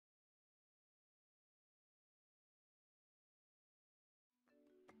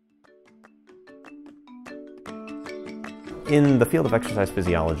In the field of exercise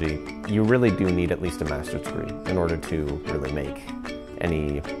physiology, you really do need at least a master's degree in order to really make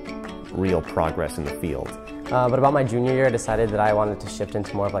any real progress in the field. But about my junior year, I decided that I wanted to shift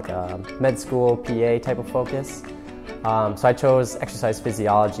into more of like a med school, PA type of focus. So I chose exercise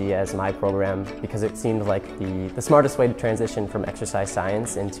physiology as my program because it seemed like the smartest way to transition from exercise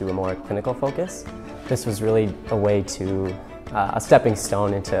science into a more clinical focus. This was really a way to, a stepping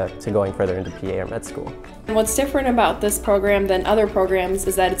stone into going further into PA or med school. What's different about this program than other programs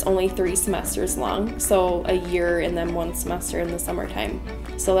is that it's only 3 semesters long, so a year and then 1 semester in the summertime.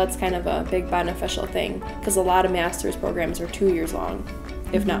 So that's kind of a big beneficial thing because a lot of master's programs are 2 years long,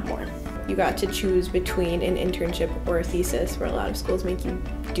 if not more. You got to choose between an internship or a thesis, where a lot of schools make you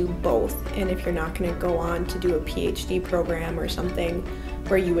do both. And if you're not going to go on to do a PhD program or something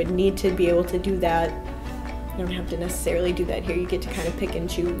where you would need to be able to do that, you don't have to necessarily do that here. You get to kind of pick and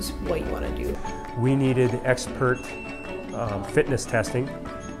choose what you want to do. We needed expert fitness testing,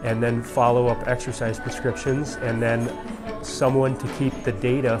 and then follow-up exercise prescriptions, and then someone to keep the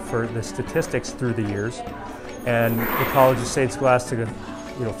data for the statistics through the years. And the College of St. Scholastica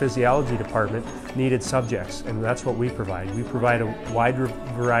physiology department needed subjects, and that's what we provide. We provide a wide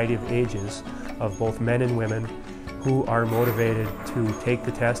variety of ages of both men and women who are motivated to take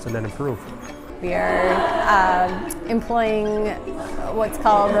the test and then improve. We are employing what's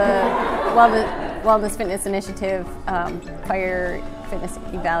called the Wellness Fitness Initiative Fire Fitness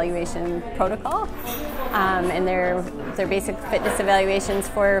Evaluation Protocol, and they're basic fitness evaluations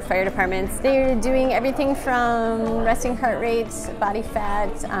for fire departments. They're doing everything from resting heart rate, body fat,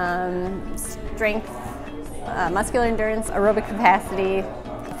 strength, muscular endurance, aerobic capacity,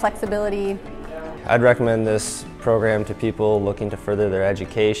 flexibility. I'd recommend this program to people looking to further their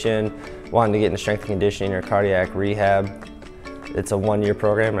education, wanting to get into strength and conditioning or cardiac rehab. It's a 1-year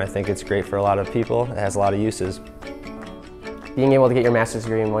program, and I think it's great for a lot of people. It has a lot of uses. Being able to get your master's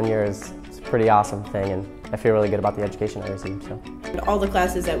degree in 1 year is a pretty awesome thing, and I feel really good about the education I received. So. All the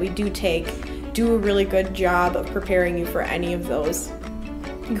classes that we do take do a really good job of preparing you for any of those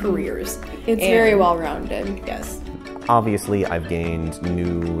careers. It's very well-rounded. Yes. Obviously, I've gained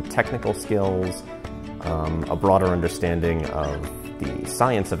new technical skills, a broader understanding of the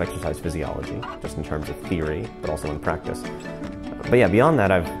science of exercise physiology, just in terms of theory, but also in practice. But yeah, beyond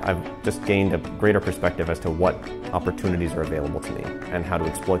that, I've just gained a greater perspective as to what opportunities are available to me and how to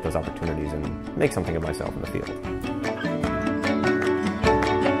exploit those opportunities and make something of myself in the field.